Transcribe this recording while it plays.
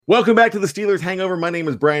Welcome back to the Steelers Hangover. My name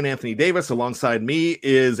is Brian Anthony Davis. Alongside me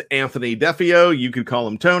is Anthony Defio. You could call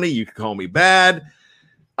him Tony. You could call me Bad.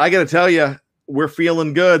 I got to tell you, we're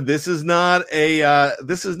feeling good. This is not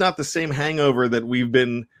the same hangover that we've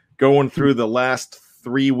been going through the last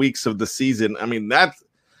 3 weeks of the season. I mean,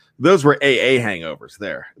 those were AA hangovers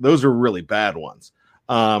there. Those are really bad ones.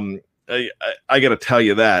 I got to tell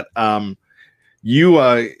you that.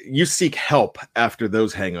 You seek help after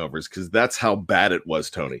those hangovers because that's how bad it was,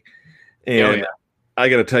 Tony. And I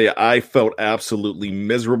got to tell you, I felt absolutely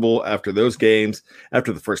miserable after those games.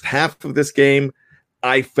 After the first half of this game,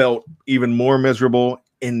 I felt even more miserable.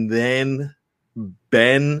 And then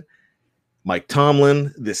Ben, Mike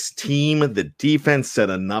Tomlin, this team, the defense said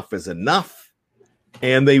enough is enough.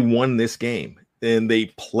 And they won this game. And they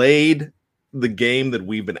played the game that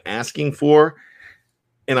we've been asking for.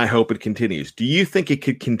 And I hope it continues. Do you think it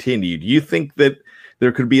could continue? Do you think that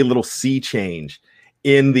there could be a little sea change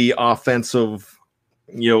in the offensive,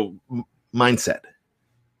 mindset?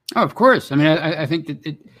 Oh, of course. I mean, I think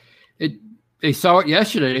that they saw it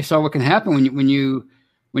yesterday. They saw what can happen when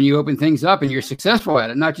you open things up and you're successful at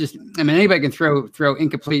it. Not just, I mean, anybody can throw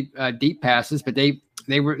incomplete deep passes, but they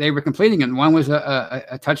were completing it. One was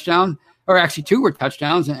a touchdown, or actually two were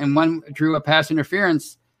touchdowns, and one drew a pass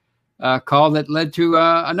interference call that led to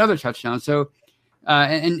another touchdown. So,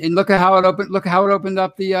 and look at how it opened. Look how it opened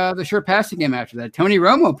up the short passing game after that. Tony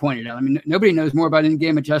Romo pointed out. I mean, nobody knows more about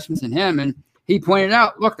in-game adjustments than him, and he pointed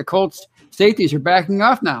out, look, the Colts safeties are backing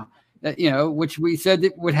off now. Which we said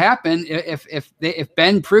that would happen if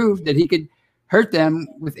Ben proved that he could hurt them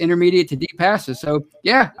with intermediate to deep passes. So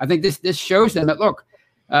yeah, I think this shows them that look,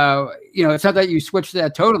 it's not that you switch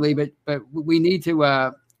that totally, but we need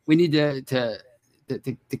to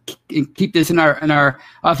keep this in our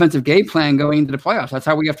offensive game plan going into the playoffs. That's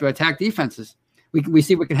how we have to attack defenses. We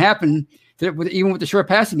see what can happen even with the short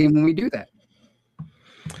passing game when we do that.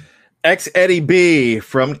 Eddie B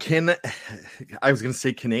from I was going to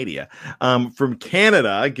say Canada. From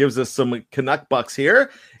Canada gives us some Canuck bucks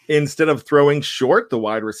here. Instead of throwing short, the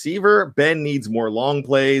wide receiver, Ben needs more long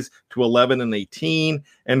plays to 11 and 18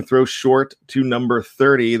 and throw short to number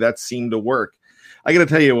 30. That seemed to work. I got to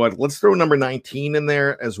tell you what, let's throw number 19 in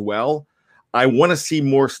there as well. I want to see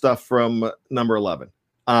more stuff from number 11.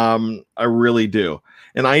 I really do.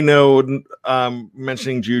 And I know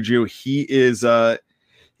mentioning Juju, he is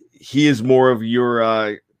more of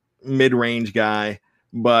your mid-range guy,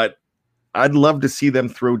 but I'd love to see them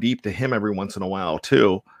throw deep to him every once in a while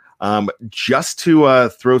too, just to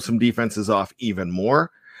throw some defenses off even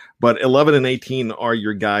more. But 11 and 18 are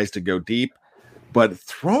your guys to go deep. But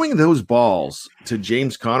throwing those balls to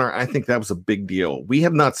James Conner, I think that was a big deal. We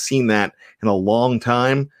have not seen that in a long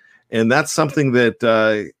time, and that's something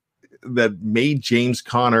that made James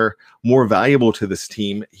Conner more valuable to this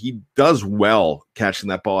team. He does well catching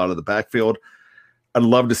that ball out of the backfield. I'd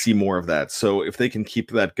love to see more of that. So if they can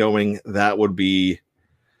keep that going, that would be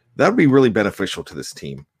really beneficial to this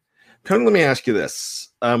team. Tony, let me ask you this.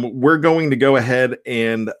 We're going to go ahead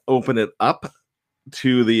and open it up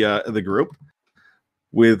to the group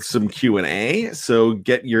with some Q&A. So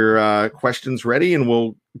get your questions ready, and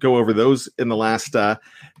we'll go over those in the last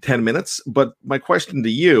 10 minutes. But my question to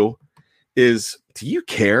you is, do you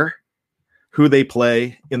care who they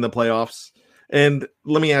play in the playoffs? And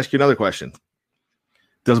let me ask you another question.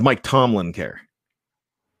 Does Mike Tomlin care?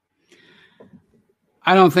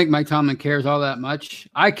 I don't think Mike Tomlin cares all that much.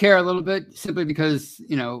 I care a little bit simply because,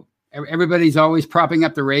 everybody's always propping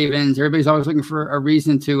up the Ravens. Everybody's always looking for a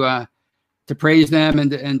reason to praise them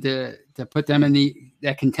and to put them in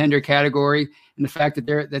that contender category, and the fact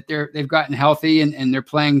that they've gotten healthy and they're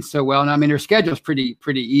playing so well. And I mean, their schedule's pretty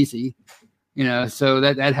easy, so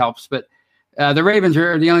that helps. But the Ravens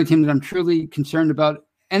are the only team that I'm truly concerned about.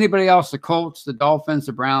 Anybody else, the Colts, the Dolphins,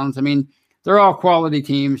 the Browns, I mean, they're all quality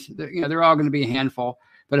teams. They're all going to be a handful.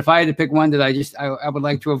 But if I had to pick one that I would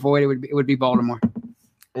like to avoid, it would be Baltimore.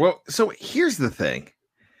 Well, so here's the thing.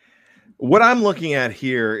 What I'm looking at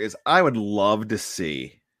here is I would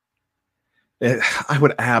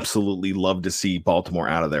absolutely love to see Baltimore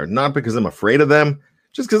out of there. Not because I'm afraid of them,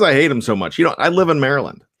 just because I hate them so much. I live in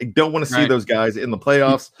Maryland. I don't want to see those guys in the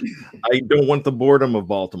playoffs. I don't want the boredom of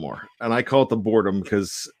Baltimore. And I call it the boredom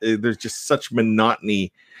because there's just such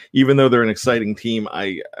monotony. Even though they're an exciting team,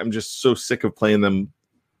 I'm just so sick of playing them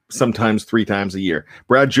sometimes 3 times a year.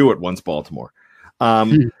 Brad Jewett wants Baltimore.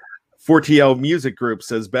 4TL Music Group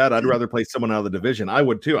says, Bad, I'd rather play someone out of the division. I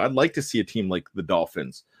would too. I'd like to see a team like the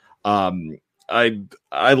Dolphins. I'd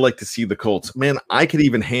like to see the Colts. Man, I could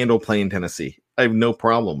even handle playing Tennessee. I have no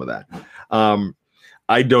problem with that.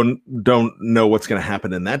 I don't know what's going to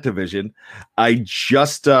happen in that division. I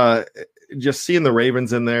just seeing the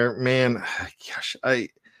Ravens in there, man. Gosh, I'm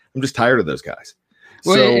just tired of those guys.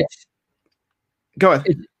 Well, so go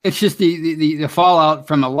ahead. It's just the fallout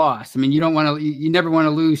from a loss. I mean, you never want to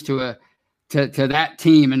lose to that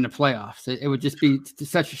team in the playoffs. It would just be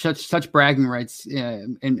such bragging rights,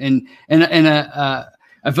 and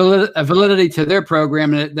a validity to their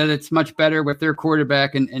program that it's much better with their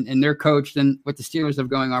quarterback and their coach than what the Steelers have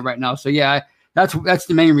going on right now. So yeah, that's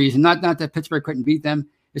the main reason. Not that Pittsburgh couldn't beat them.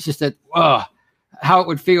 It's just that how it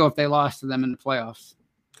would feel if they lost to them in the playoffs.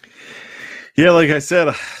 Yeah, like I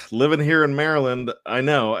said, living here in Maryland, I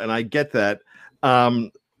know, and I get that.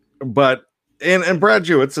 But and Brad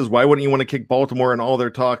Jewett says, why wouldn't you want to kick Baltimore and all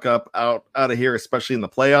their talk out of here, especially in the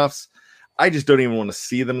playoffs? I just don't even want to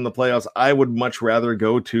see them in the playoffs. I would much rather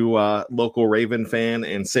go to a local Raven fan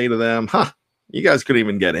and say to them, you guys couldn't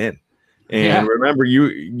even get in. And remember,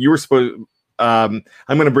 you were supposed I'm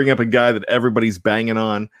going to bring up a guy that everybody's banging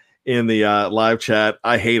on in the live chat.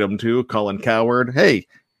 I hate him too, Colin Coward. Hey,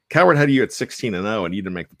 Coward had you at 16-0 and you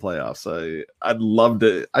didn't make the playoffs.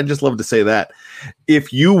 I'd just love to say that.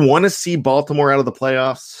 If you want to see Baltimore out of the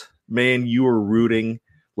playoffs, man, you are rooting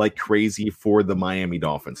like crazy for the Miami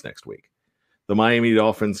Dolphins next week. The Miami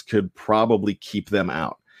Dolphins could probably keep them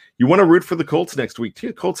out. You want to root for the Colts next week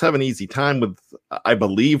too. Colts have an easy time with, I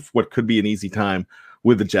believe, what could be an easy time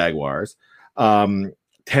with the Jaguars.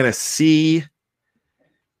 Tennessee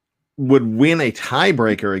would win a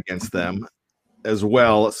tiebreaker against them as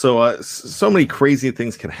well. So many crazy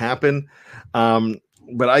things can happen.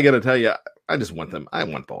 But I got to tell you, I just want them. I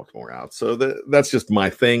want Baltimore out. So that's just my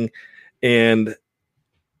thing. And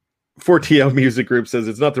 4TL Music Group says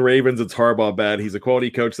it's not the Ravens, it's Harbaugh bad. He's a quality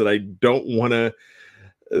coach that I don't want to.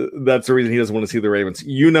 That's the reason he doesn't want to see the Ravens.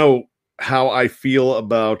 You know how I feel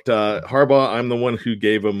about Harbaugh. I'm the one who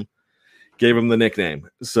gave him the nickname.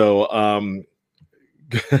 So, and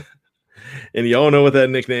y'all know what that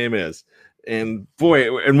nickname is. And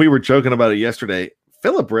boy, and we were joking about it yesterday.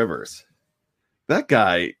 Phillip Rivers, that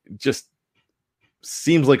guy just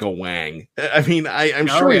seems like a wang. I mean, I'm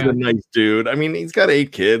sure he's a nice dude. I mean, he's got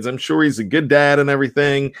 8 kids. I'm sure he's a good dad and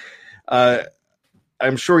everything.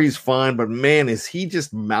 I'm sure he's fine, but man, is he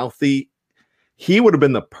just mouthy? He would have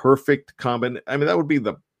been the perfect combination. I mean, that would be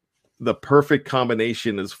the perfect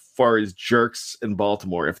combination as far as jerks in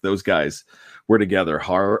Baltimore if those guys were together.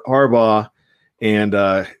 Harbaugh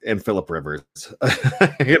and Phillip Rivers.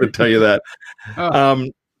 I got to tell you that.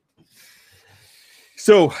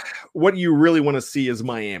 So what you really want to see is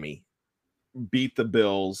Miami beat the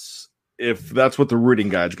Bills, if that's what the rooting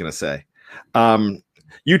guide's going to say.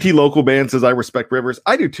 UT Local Band says, I respect Rivers.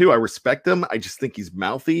 I do too. I respect him. I just think he's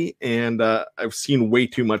mouthy, and I've seen way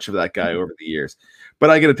too much of that guy over the years. But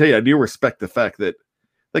I got to tell you, I do respect the fact that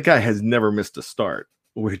that guy has never missed a start,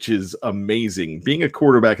 which is amazing. Being a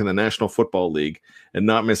quarterback in the National Football League and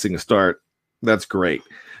not missing a start, that's great.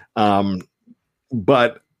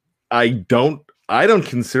 But I don't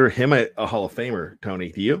consider him a Hall of Famer,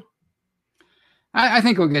 Tony. Do you? I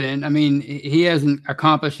think he'll get in. I mean, he hasn't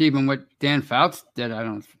accomplished even what Dan Fouts did.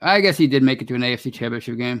 I guess he did make it to an AFC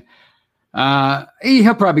Championship game.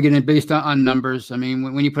 He'll probably get in based on numbers. I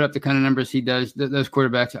mean, when you put up the kind of numbers he does, those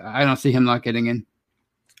quarterbacks, I don't see him not getting in.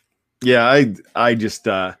 Yeah, I just,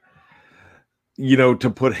 to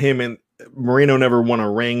put him in, Marino never won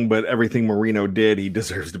a ring, but everything Marino did, he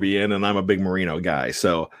deserves to be in, and I'm a big Marino guy.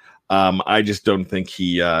 So I just don't think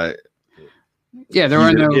he. There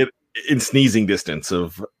are no in sneezing distance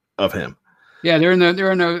of him. Yeah, there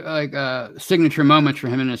are no signature moments for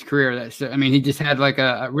him in his career. He just had like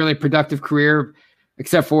a really productive career,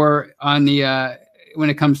 except for on the when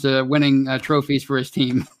it comes to winning trophies for his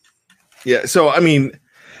team. Yeah, I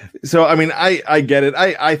get it.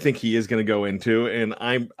 I think he is going to go into, and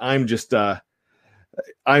I'm just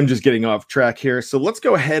getting off track here. So let's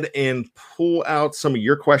go ahead and pull out some of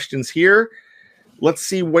your questions here. Let's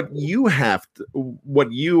see what you have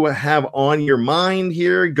on your mind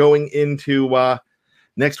here going into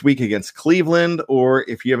next week against Cleveland, or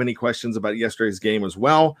if you have any questions about yesterday's game as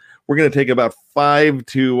well. We're going to take about 5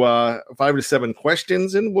 to 7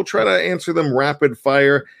 questions, and we'll try to answer them rapid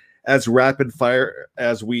fire as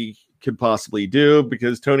we could possibly do,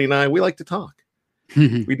 because Tony and I, we like to talk.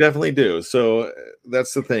 We definitely do. So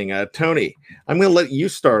that's the thing. Tony, I'm going to let you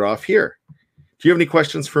start off here. Do you have any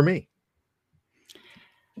questions for me?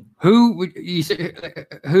 Who do you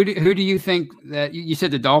think that you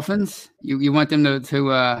said the Dolphins? You want them to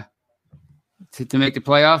make the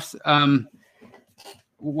playoffs?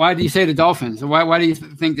 Why do you say the Dolphins? Why do you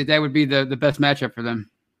think that would be the best matchup for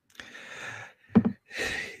them?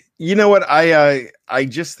 You know what? I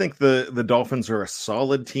just think the Dolphins are a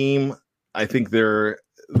solid team. I think they're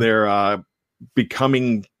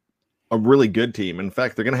becoming a really good team. In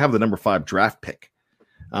fact, they're going to have the number 5 draft pick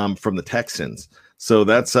from the Texans. So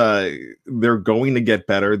that's they're going to get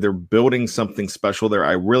better. They're building something special there.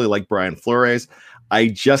 I really like Brian Flores. I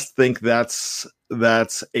just think that's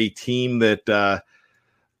a team that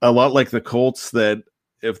a lot like the Colts, that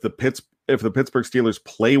if the Pittsburgh Steelers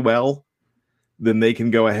play well, then they can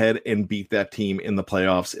go ahead and beat that team in the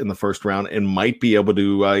playoffs in the first round and might be able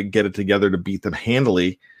to get it together to beat them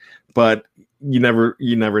handily. But you never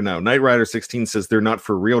know. Knight Rider 16 says they're not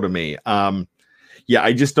for real to me. Yeah,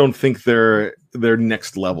 I just don't think they're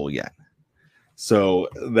next level yet. So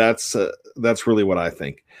that's really what I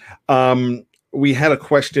think. We had a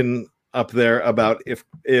question up there about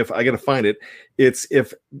if I got to find it. It's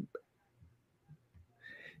if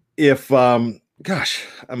gosh,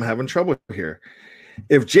 I'm having trouble here.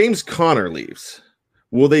 If James Conner leaves,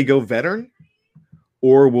 will they go veteran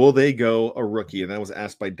or will they go a rookie? And that was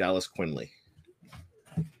asked by Dallas Quinley.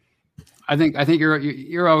 I think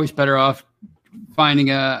you're always better off finding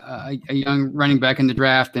a young running back in the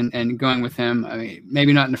draft and going with him. I mean,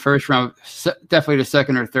 maybe not in the first round, definitely the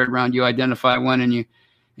second or third round. You identify one and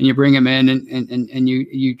you bring him in and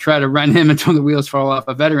you try to run him until the wheels fall off.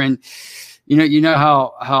 A veteran, you know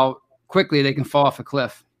how quickly they can fall off a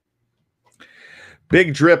cliff.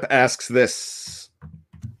 Big Drip asks this: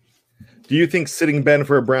 do you think sitting Ben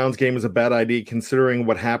for a Browns game is a bad idea considering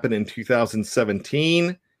what happened in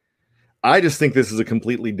 2017? I just think this is a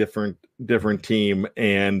completely different team,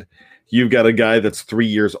 and you've got a guy that's 3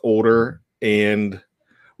 years older and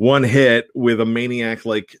one hit with a maniac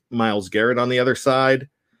like Myles Garrett on the other side.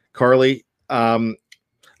 Carly, I'm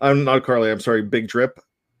not Carly. I'm sorry, Big Drip.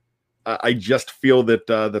 I just feel that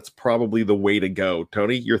that's probably the way to go.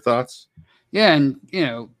 Tony, your thoughts? Yeah, and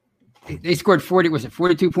they scored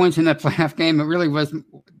 42 points in that playoff game. It really wasn't.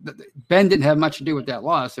 Ben didn't have much to do with that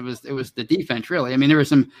loss. It was the defense, really. I mean, there were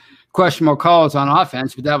some questionable calls on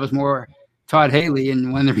offense, but that was more Todd Haley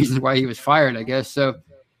and one of the reasons why he was fired, I guess. So,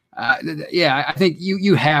 yeah, I think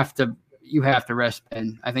you have to rest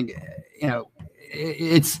Ben. I think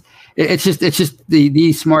it's just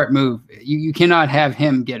the smart move. You cannot have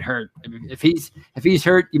him get hurt. If he's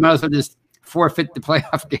hurt, you might as well just forfeit the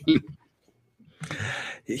playoff game.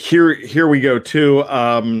 Here we go too.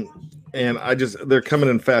 And they're coming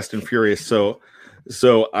in fast and furious.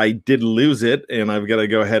 So I did lose it, and I've got to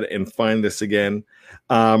go ahead and find this again.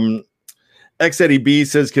 X Eddie B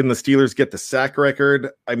says, can the Steelers get the sack record?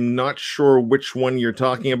 I'm not sure which one you're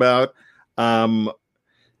talking about.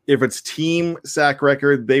 If it's team sack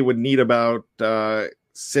record, they would need about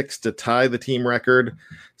 6 to tie the team record.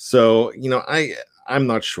 So, I'm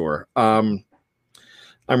not sure. I'm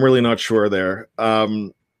really not sure there.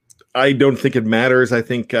 I don't think it matters. I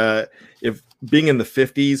think if being in the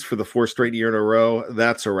 50s for the 4th straight year in a row,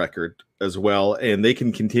 that's a record as well. And they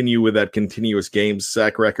can continue with that continuous games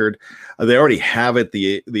sack record. They already have it,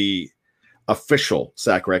 the official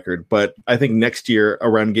sack record, but I think next year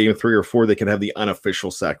around game 3 or 4, they can have the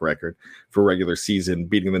unofficial sack record for regular season,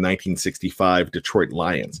 beating the 1965 Detroit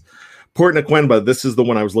Lions. Port Naquenba, this is the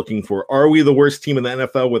one I was looking for. Are we the worst team in the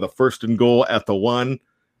NFL with a 1st and goal at the 1?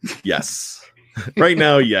 Yes. Right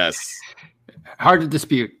now, yes. Hard to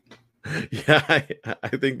dispute. Yeah, I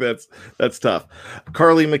think that's tough.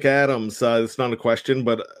 Carly McAdams, it's not a question,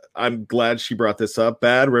 but I'm glad she brought this up.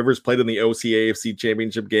 Bad Rivers played in the OCAFC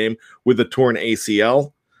championship game with a torn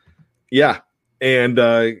ACL. Yeah, and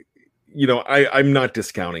I'm not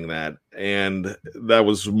discounting that, and that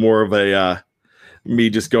was more of a me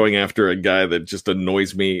just going after a guy that just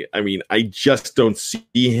annoys me. I mean, I just don't see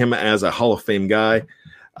him as a Hall of Fame guy.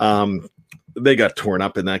 They got torn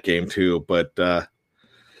up in that game too, but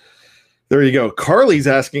there you go. Carly's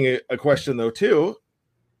asking a question though too.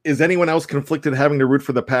 Is anyone else conflicted having to root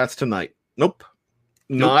for the Pats tonight? Nope.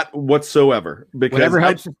 Not whatsoever. Because whatever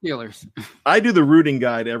helps the Steelers. I do the rooting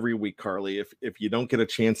guide every week, Carly. If you don't get a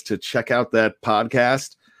chance to check out that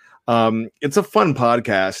podcast, it's a fun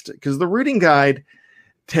podcast because the rooting guide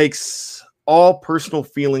takes all personal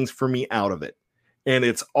feelings for me out of it, and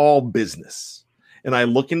it's all business. And I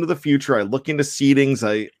look into the future. I look into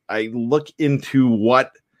seedings. I look into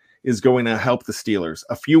what is going to help the Steelers.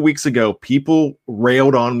 A few weeks ago, people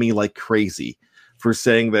railed on me like crazy for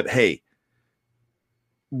saying that, hey,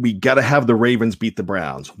 we got to have the Ravens beat the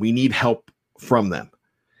Browns. We need help from them.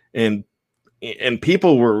 And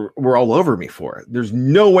people were all over me for it. There's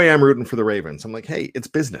no way I'm rooting for the Ravens. I'm like, hey, it's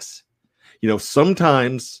business.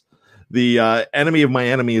 Sometimes the enemy of my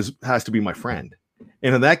enemy has to be my friend.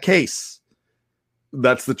 And in that case,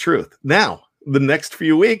 that's the truth. Now, the next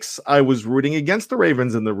few weeks, I was rooting against the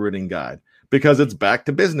Ravens in the rooting guide because it's back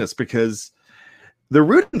to business, because the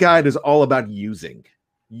rooting guide is all about using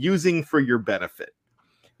for your benefit.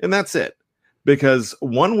 And that's it. Because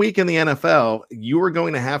 1 week in the NFL, you are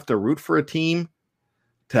going to have to root for a team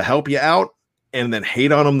to help you out and then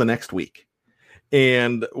hate on them the next week.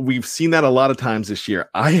 And we've seen that a lot of times this year.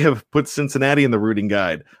 I have put Cincinnati in the rooting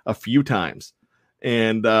guide a few times.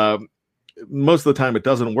 And most of the time it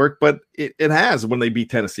doesn't work, but it has when they beat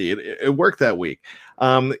Tennessee. It worked that week.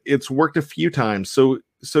 It's worked a few times. So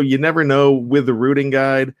you never know with the rooting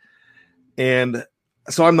guide. And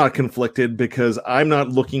so I'm not conflicted because I'm not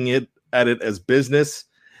looking at it as business.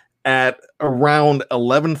 At around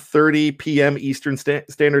 11:30 p.m. Eastern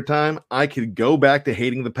Standard Time, I could go back to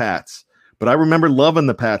hating the Pats. But I remember loving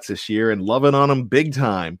the Pats this year and loving on them big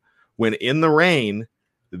time when in the rain,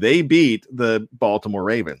 they beat the Baltimore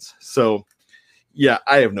Ravens. So, yeah,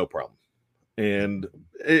 I have no problem. And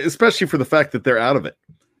especially for the fact that they're out of it.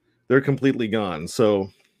 They're completely gone. So,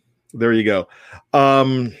 there you go.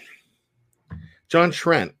 John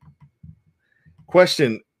Trent.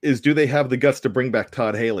 Question is, do they have the guts to bring back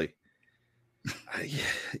Todd Haley?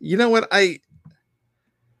 You know what? I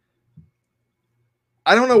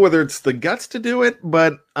don't know whether it's the guts to do it,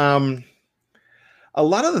 but a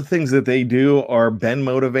lot of the things that they do are Ben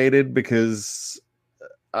motivated, because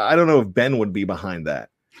I don't know if Ben would be behind that.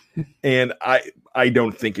 And I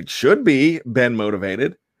don't think it should be Ben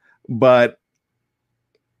motivated, but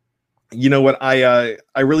you know what? I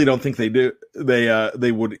really don't think they do.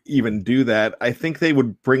 They would even do that. I think they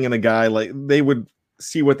would bring in a guy they would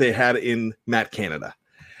see what they had in Matt Canada.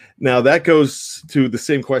 Now that goes to the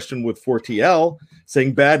same question with 4TL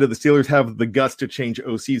saying, bad, do the Steelers have the guts to change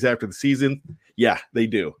OCs after the season? Yeah, they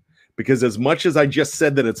do. Because as much as I just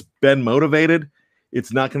said that it's Ben motivated,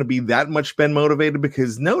 it's not going to be that much Ben motivated,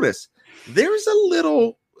 because notice there's a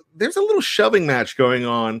little shoving match going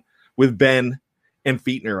on with Ben and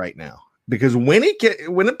Fichtner right now, because when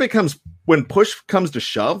push comes to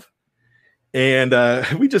shove, and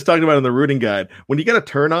we just talked about in the rooting guide, when you got to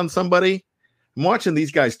turn on somebody, I'm watching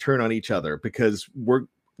these guys turn on each other, because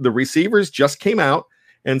the receivers just came out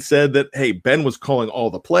and said that, hey, Ben was calling all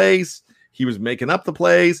the plays, he was making up the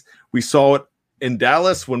plays. We saw it in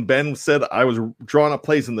Dallas when Ben said I was drawing up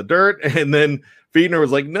plays in the dirt, and then Fichtner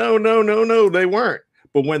was like, no, they weren't.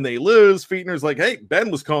 But when they lose, Fichtner's like, hey,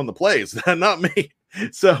 Ben was calling the plays, not me.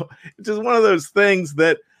 So it's just one of those things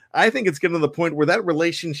that I think it's getting to the point where that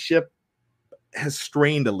relationship has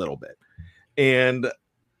strained a little bit. And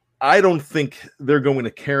I don't think they're going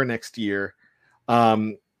to care next year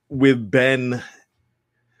with Ben,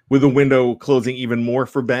 with the window closing even more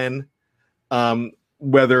for Ben,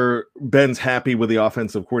 whether Ben's happy with the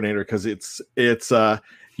offensive coordinator, because it's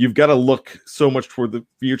you've got to look so much toward the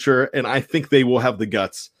future, and I think they will have the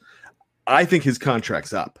guts. I think his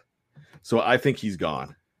contract's up, so I think he's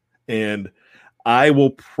gone, and I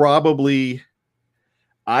will probably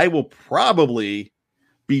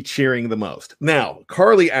be cheering the most. Now,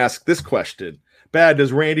 Carly asked this question: bad,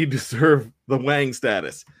 does Randy deserve the Wang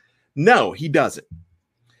status? No, he doesn't.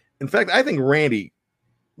 In fact, I think Randy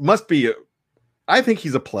must be I think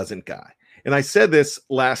he's a pleasant guy. And I said this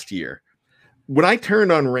last year. When I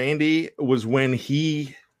turned on Randy was when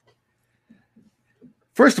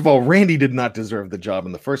first of all, Randy did not deserve the job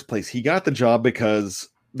in the first place. He got the job because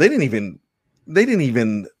they didn't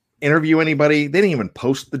even interview anybody. They didn't even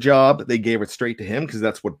post the job. They gave it straight to him because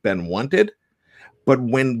that's what Ben wanted. But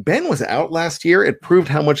when Ben was out last year, it proved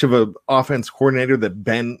how much of an offense coordinator that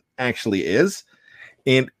Ben actually is.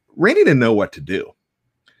 And Randy didn't know what to do.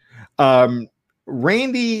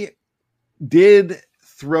 Randy did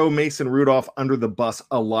throw Mason Rudolph under the bus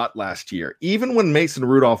a lot last year. Even when Mason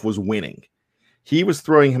Rudolph was winning, he was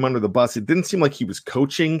throwing him under the bus. It didn't seem like he was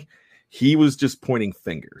coaching. He was just pointing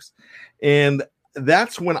fingers. And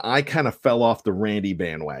that's when I kind of fell off the Randy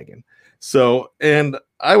bandwagon. So, and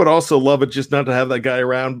I would also love it just not to have that guy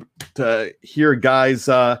around, to hear guys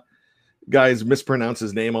mispronounce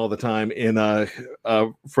his name all the time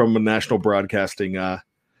from a national broadcasting,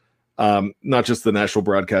 not just the National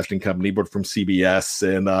Broadcasting Company, but from CBS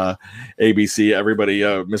and ABC, everybody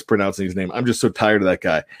mispronouncing his name. I'm just so tired of that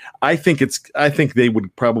guy. I think they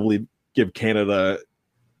would probably give Canada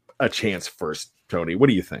a chance first. Tony, what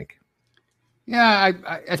do you think? Yeah,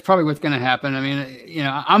 that's probably what's going to happen. I mean,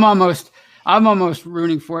 I'm almost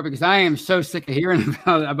rooting for it, because I am so sick of hearing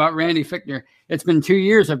about Randy Fichtner. It's been 2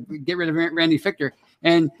 years of get rid of Randy Fichtner.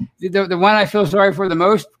 And the one I feel sorry for the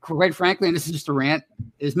most, quite frankly, and this is just a rant,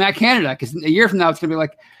 is Matt Canada. Because a year from now, it's going to be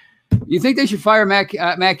like, you think they should fire Matt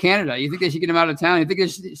Canada? You think they should get him out of town? You think they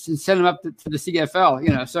should send him up to the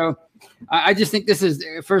CFL? So I just think this is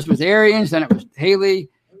first was Arians, then it was Haley,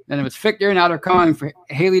 then it was Fichtner. Now they're calling for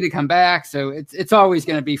Haley to come back. So it's always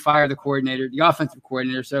going to be fire the coordinator, the offensive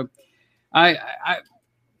coordinator. So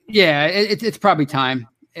it's probably time.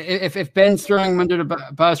 If Ben's throwing him under the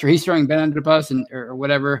bus or he's throwing Ben under the bus or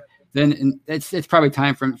whatever, then it's probably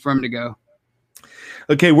time for him to go.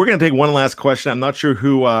 Okay, we're going to take one last question. I'm not sure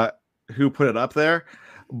who put it up there,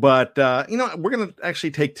 but we're going to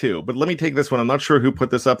actually take two. But let me take this one. I'm not sure who put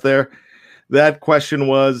this up there. That question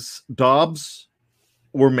was Dobbs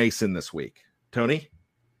or Mason this week. Tony?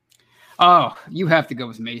 Oh, you have to go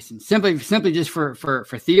with Mason. Simply just for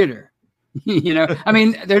theater. I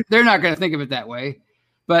mean, they're not going to think of it that way.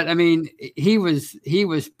 But I mean, he was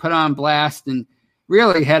put on blast and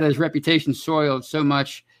really had his reputation soiled so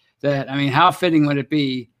much that, I mean, how fitting would it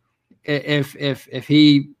be if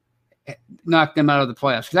he knocked them out of the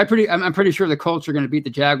playoffs? Because I'm pretty sure the Colts are going to beat the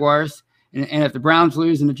Jaguars, and if the Browns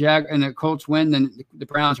lose and the Colts win, then the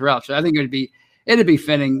Browns are out. So I think it'd be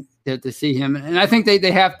fitting to see him, and I think they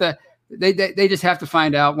just have to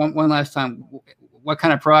find out one last time what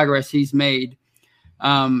kind of progress he's made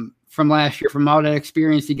from last year, from all that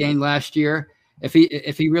experience he gained last year, if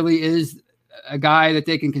he really is a guy that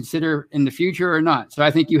they can consider in the future or not. So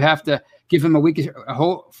I think you have to give him a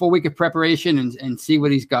whole full week of preparation and see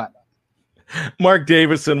what he's got. Mark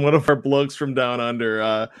Davison, one of our blokes from down under,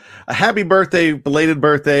 a happy birthday, belated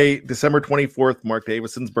birthday, December 24th, Mark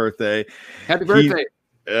Davison's birthday. Happy birthday.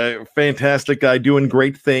 Fantastic guy doing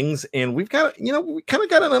great things. And we kind of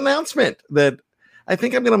got an announcement that I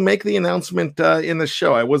think I'm going to make the announcement in the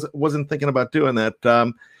show. I wasn't thinking about doing that.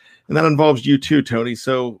 And that involves you too, Tony.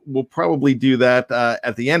 So we'll probably do that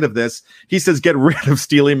at the end of this. He says, get rid of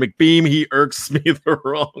Steely McBeam. He irks me the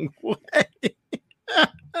wrong way.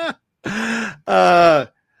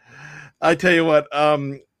 I tell you what,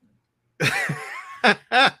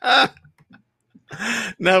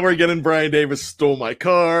 now we're getting Brian Davis stole my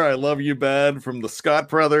car. I love you bad from the Scott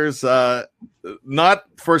brothers. Not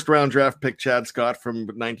first round draft pick Chad Scott from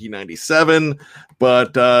 1997,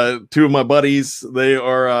 but two of my buddies. They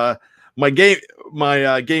are my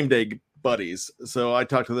game day buddies. So I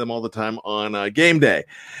talk to them all the time on game day.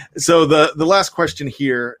 So the last question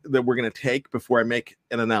here that we're going to take before I make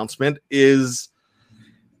an announcement is,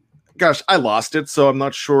 gosh, I lost it. So I'm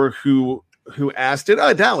not sure who asked it.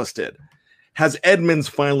 Dallas did. Has Edmonds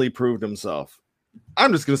finally proved himself?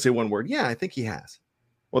 I'm just going to say one word. Yeah, I think he has.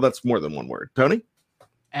 Well, that's more than one word. Tony?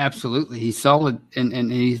 Absolutely. He's solid,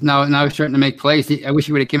 and he's now starting to make plays. I wish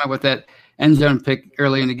he would have came up with that end zone pick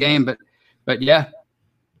early in the game, but yeah.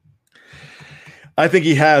 I think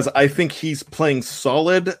he has. I think he's playing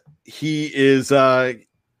solid. He is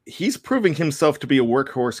he's proving himself to be a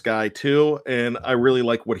workhorse guy too, and I really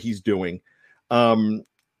like what he's doing.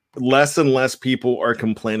 Less and less people are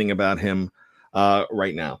complaining about him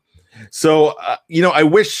right now. So, I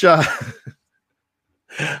wish I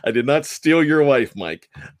did not steal your wife, Mike.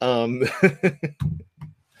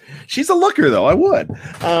 She's a looker, though. I would.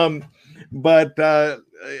 But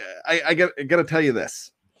I got to tell you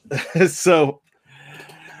this. So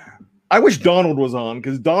I wish Donald was on,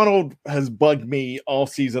 because Donald has bugged me all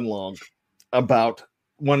season long about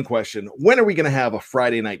one question. When are we going to have a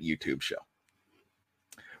Friday night YouTube show?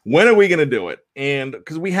 When are we going to do it? And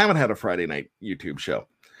because we haven't had a Friday night YouTube show.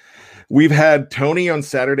 We've had Tony on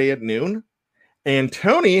Saturday at noon, and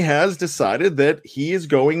Tony has decided that he is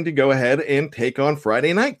going to go ahead and take on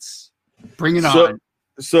Friday nights. Bring it on.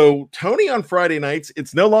 So Tony on Friday nights,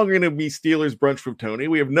 it's no longer going to be Steelers Brunch from Tony.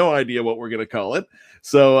 We have no idea what we're going to call it.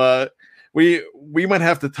 So we might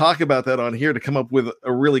have to talk about that on here to come up with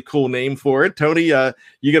a really cool name for it. Tony,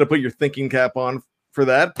 you got to put your thinking cap on for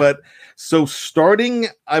that. But so starting,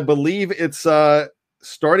 I believe it's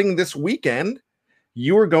starting this weekend,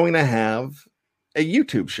 you are going to have a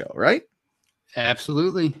YouTube show, right?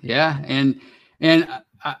 Absolutely. Yeah. And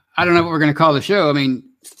I don't know what we're going to call the show. I mean,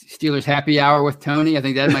 Steelers Happy Hour with Tony. I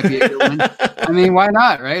think that might be a good one. I mean, why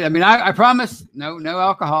not? Right. I mean, I promise no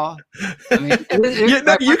alcohol. I mean,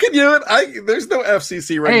 you can do it. There's no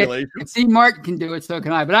FCC regulations. Hey, see, Mark can do it. So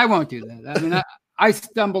can I, but I won't do that. I mean, I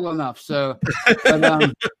stumble enough. So,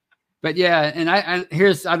 but yeah. And I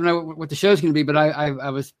don't know what the show's going to be, but I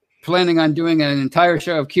was planning on doing an entire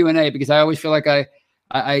show of Q&A, because I always feel like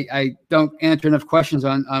I don't answer enough questions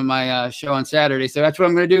on my show on Saturday. So that's what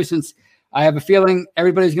I'm going to do, since I have a feeling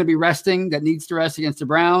everybody's going to be resting that needs to rest against the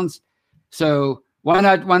Browns. So why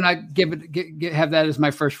not have that as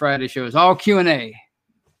my first Friday show? It's all Q&A.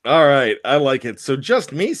 All right. I like it. So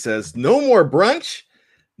Just Me says, no more brunch.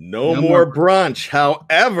 No more brunch.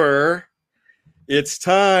 However, it's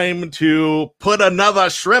time to put another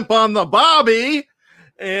shrimp on the barbie.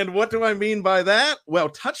 And what do I mean by that? Well,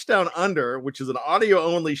 Touchdown Under, which is an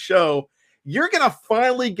audio-only show, you're going to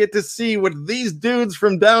finally get to see what these dudes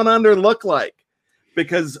from Down Under look like.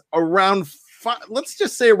 Because let's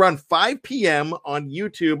just say around 5 p.m. on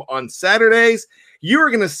YouTube on Saturdays, you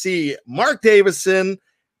are going to see Mark Davison,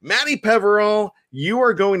 Matty Peverell. You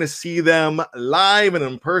are going to see them live and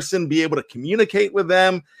in person, be able to communicate with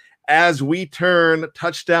them as we turn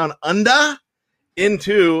Touchdown Under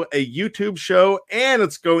into a YouTube show, and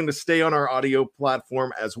it's going to stay on our audio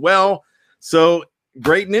platform as well. So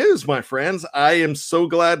great news, my friends. I am so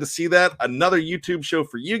glad to see that. Another YouTube show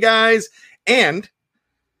for you guys, and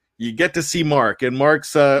you get to see Mark, and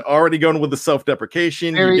Mark's already going with the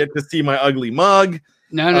self-deprecation. You get to see my ugly mug.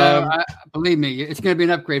 No, believe me, it's going to be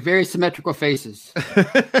an upgrade. Very symmetrical faces.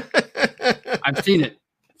 I've seen it.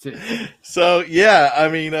 So, yeah, I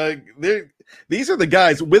mean, these are the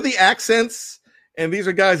guys with the accents, and these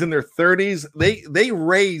are guys in their 30s. They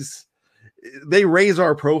raise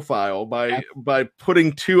our profile by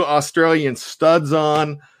putting 2 Australian studs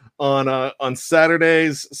on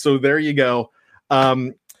Saturdays. So there you go.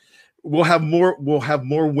 We'll have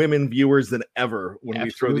more women viewers than ever when we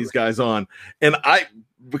throw these guys on. And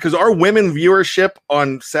because our women viewership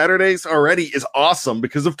on Saturdays already is awesome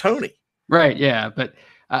because of Tony. Right. Yeah. But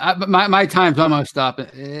my time's almost up.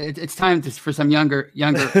 It's time for some younger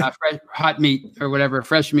fresh, hot meat or whatever,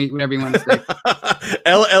 fresh meat, whatever you want to say.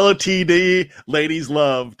 LLTD, ladies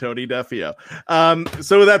love Tony Defeo.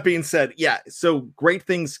 So with that being said, yeah, so great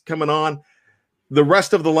things coming on. The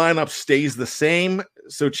rest of the lineup stays the same,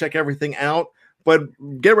 so check everything out. But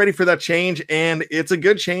get ready for that change, and it's a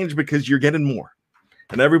good change because you're getting more,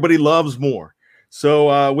 and everybody loves more.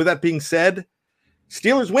 So with that being said,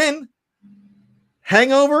 Steelers win.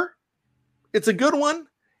 Hangover, it's a good one.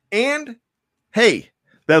 And, hey,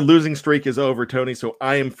 that losing streak is over, Tony, so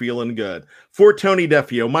I am feeling good. For Tony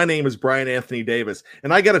Defeo, my name is Brian Anthony Davis,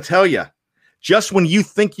 and I got to tell you, just when you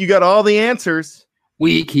think you got all the answers,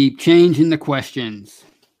 we keep changing the questions.